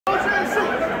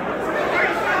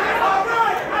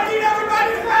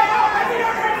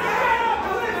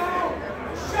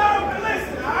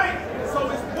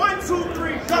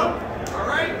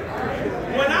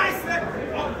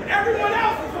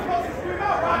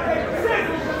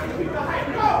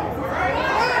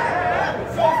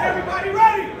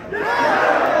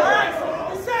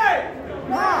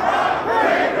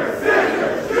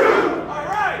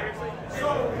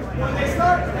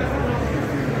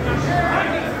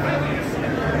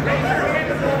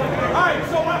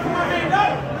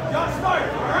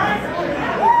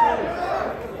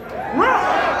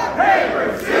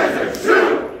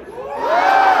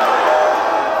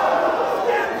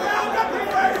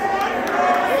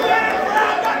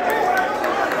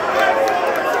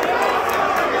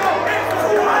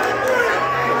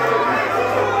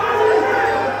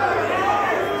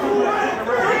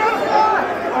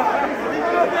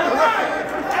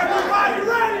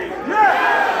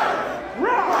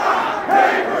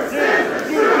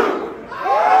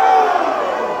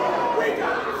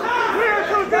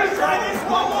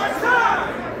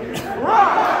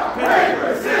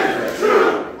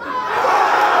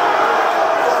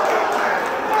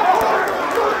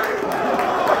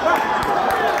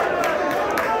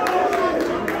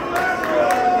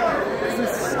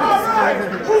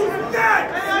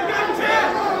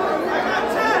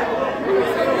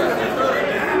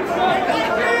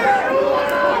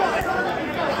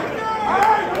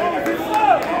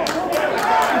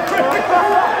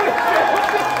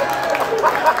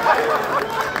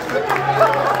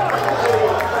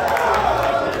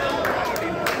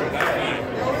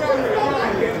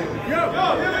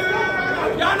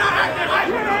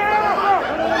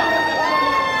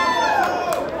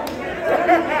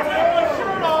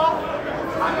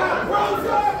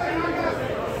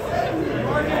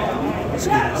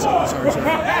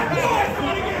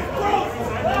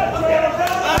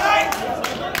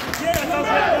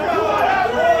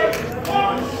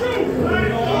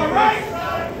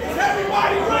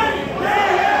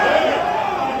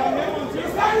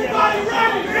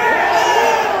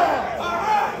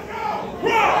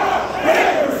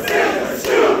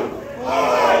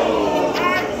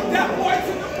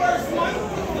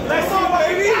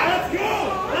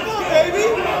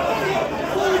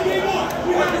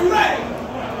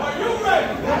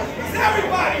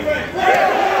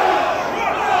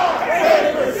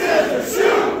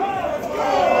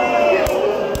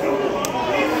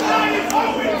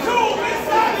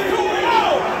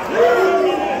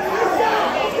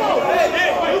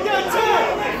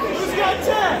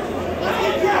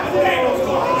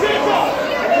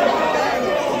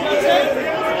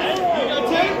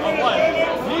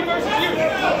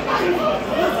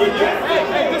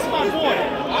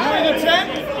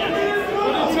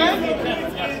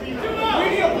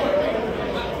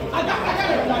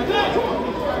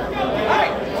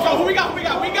Alright, so who we got? We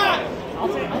got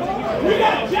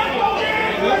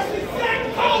Jebailey versus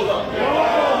Cola.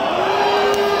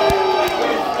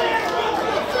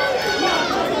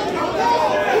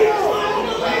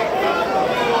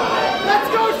 Let's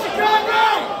go, Chicago!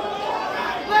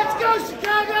 Let's go,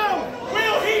 Chicago!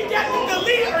 Will he get the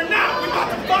lead or not? We're about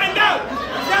to find out.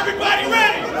 Is everybody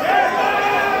ready?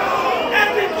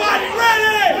 Everybody ready?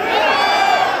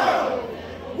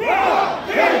 Rock,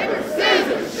 paper,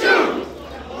 scissors, shoot!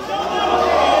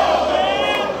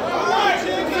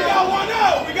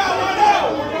 We got 1-0.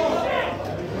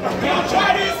 We'll try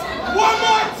this one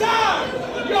more time.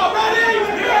 Y'all ready?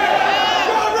 Yeah.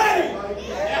 Y'all ready?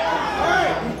 Yeah. All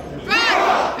right.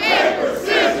 Rock, paper,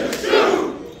 scissors,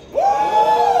 shoot.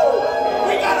 Woo!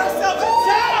 We got ourselves a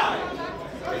tie.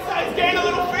 It's getting a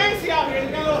little fancy out here. It's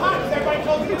getting a little hot because everybody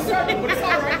closing the circuit, but it's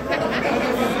all right. All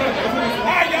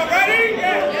right, y'all ready?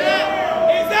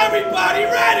 Yeah. Is everybody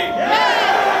ready? Yeah.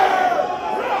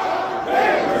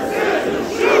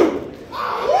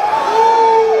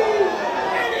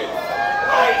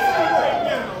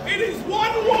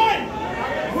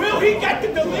 Will he get the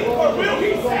delete or will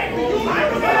he save the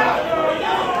United?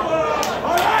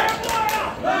 All right.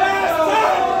 Last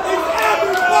time, is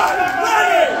everybody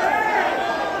ready?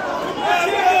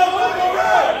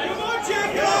 Come on,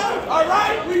 Jacob. All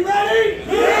right, we ready?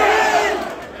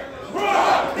 Yeah.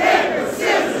 Rock, paper,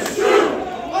 scissors, shoot.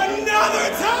 Another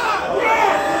time.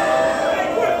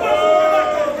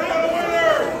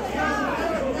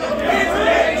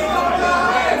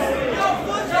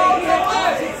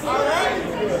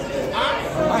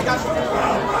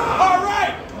 All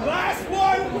right, last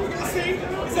one. We're gonna see.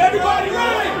 Is everybody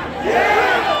ready?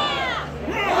 Yeah!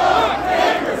 Rock,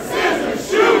 paper, scissors,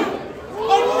 shoot!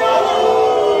 Another!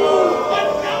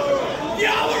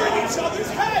 Y'all are in each other's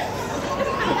heads.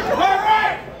 All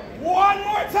right, one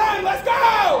more time. Let's go!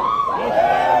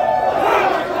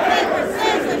 Rock, paper,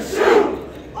 scissors, shoot!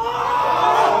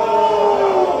 Oh!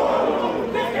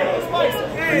 This game is spicy.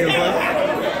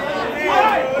 All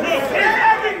right, is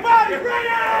everybody ready?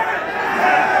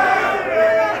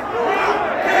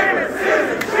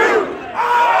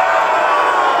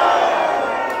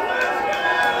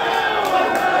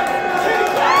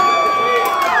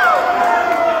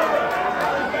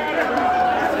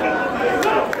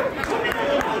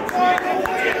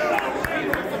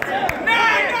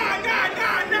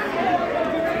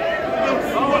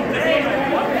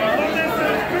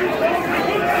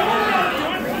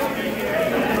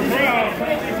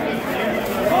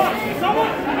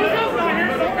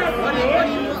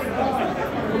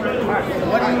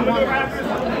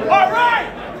 All right!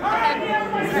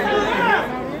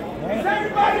 Is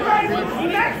everybody ready for the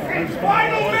next and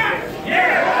final match?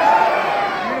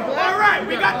 Yeah! All right,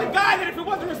 we got the guy that if it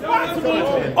wasn't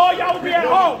responsible, all y'all would be at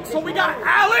home. So we got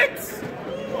Alex.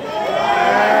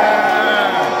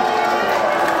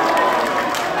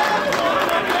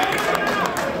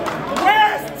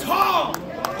 Where's Tom?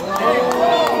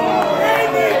 They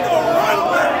need the run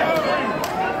back.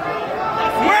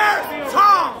 Where's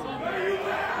Tom?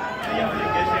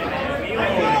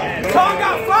 Tom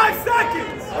got 5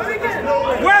 seconds.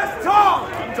 Where's Tom?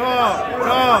 Tom.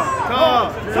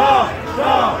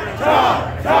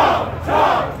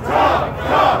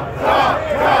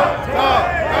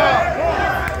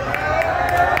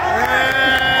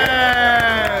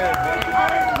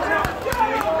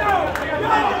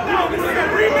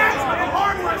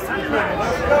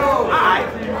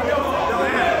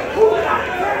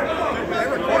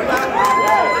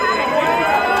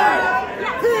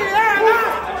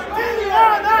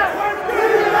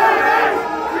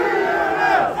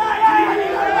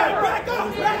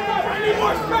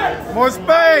 More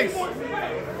space! All right,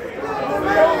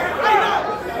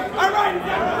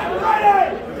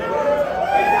 ready?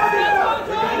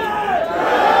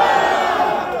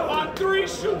 On 3,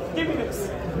 shoot. Give me this.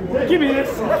 Give me this.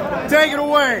 Take it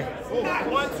away.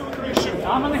 1, 2, 3, shoot.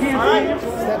 I'm on the hand. All right.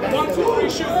 1, 2, 3,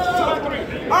 shoot. 2 and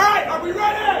 3. All right, are we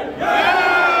ready?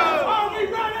 Yeah! Are we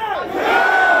ready?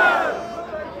 Yeah!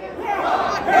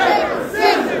 Paper,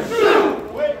 scissors,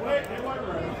 shoot! Wait, they weren't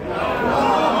ready.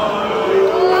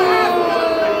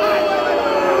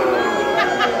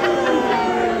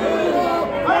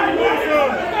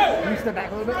 Step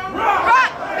back a little bit.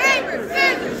 Rock, paper,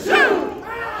 scissors, shoot!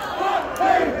 Rock,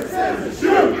 paper, scissors,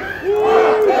 shoot!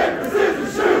 Rock, paper,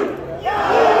 scissors, shoot! We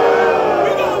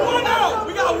got 1-0!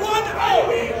 We got 1-0!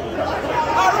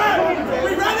 All right!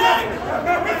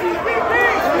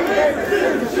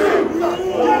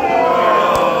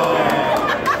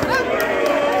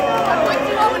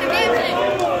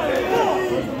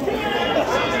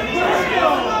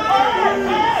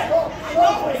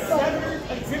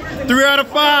 3 out of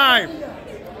 5. 3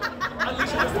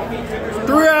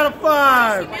 out of 5.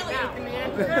 Alright,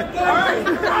 I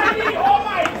need all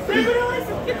my exhibitors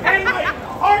and my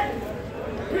art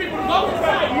people to go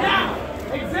inside now.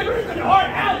 Exhibitors in art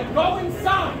alley, go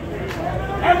inside.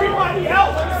 Everybody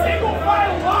else, single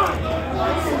file line.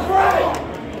 Spread.